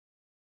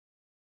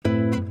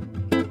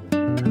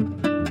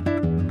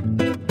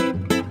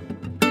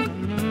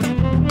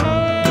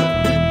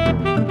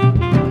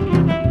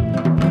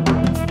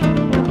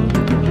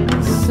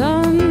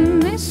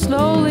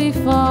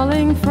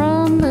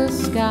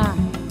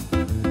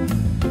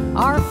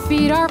Our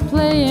feet are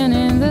playing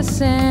in the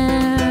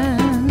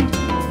sand.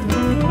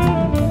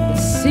 The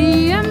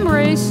sea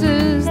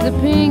embraces the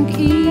pink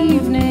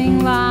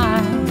evening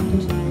light.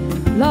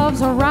 Love's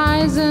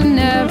horizon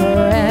never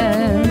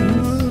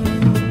ends.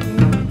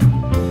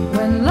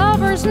 When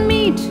lovers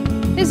meet,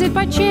 is it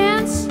by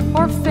chance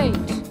or fate?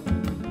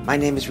 My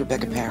name is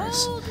Rebecca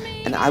Parris,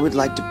 and I would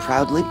like to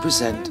proudly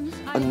present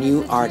a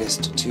new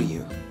artist to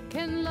you.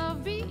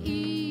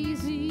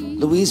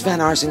 Louise Van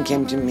Aarsen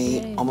came to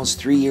me almost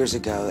 3 years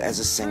ago as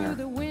a singer.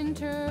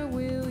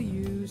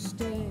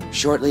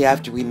 Shortly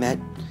after we met,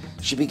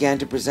 she began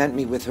to present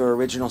me with her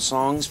original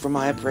songs for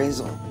my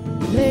appraisal.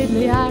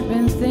 Lately I've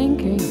been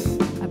thinking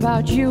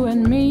about you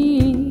and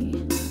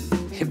me.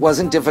 It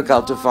wasn't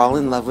difficult to fall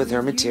in love with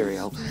her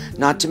material,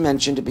 not to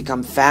mention to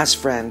become fast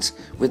friends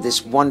with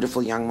this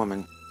wonderful young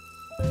woman.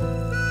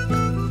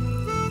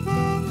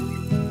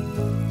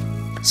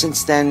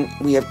 Since then,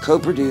 we have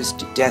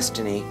co-produced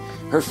Destiny,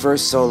 her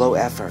first solo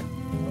effort.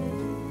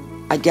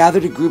 I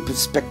gathered a group of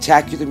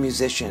spectacular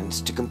musicians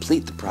to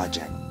complete the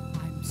project.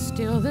 I'm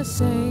still the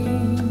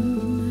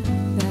same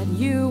that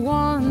you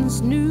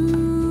once knew.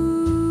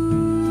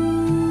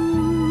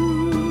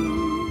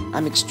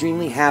 I'm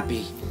extremely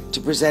happy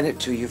to present it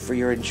to you for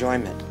your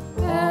enjoyment.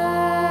 Everywhere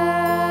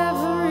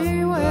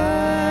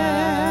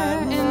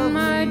in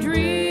my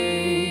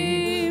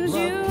dreams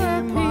you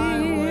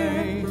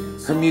appear.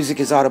 Her music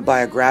is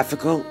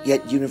autobiographical,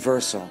 yet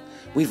universal.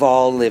 We've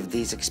all lived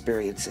these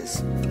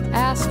experiences.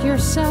 Ask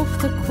yourself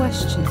the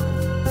question,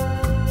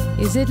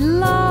 is it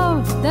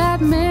love that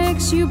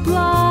makes you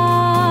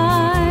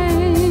blind?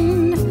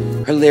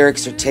 Her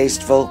lyrics are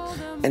tasteful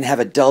and have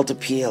adult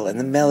appeal, and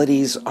the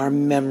melodies are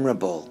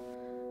memorable.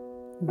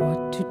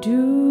 What to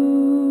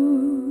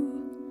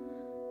do?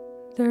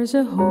 There's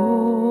a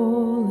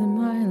hole in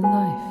my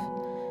life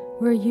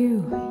where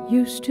you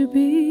used to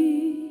be.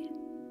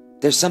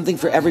 There's something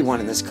for everyone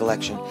in this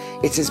collection.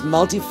 It's as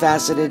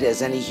multifaceted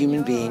as any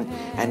human being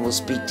and will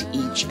speak to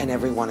each and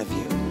every one of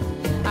you.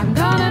 I'm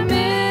gonna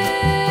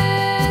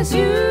miss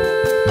you.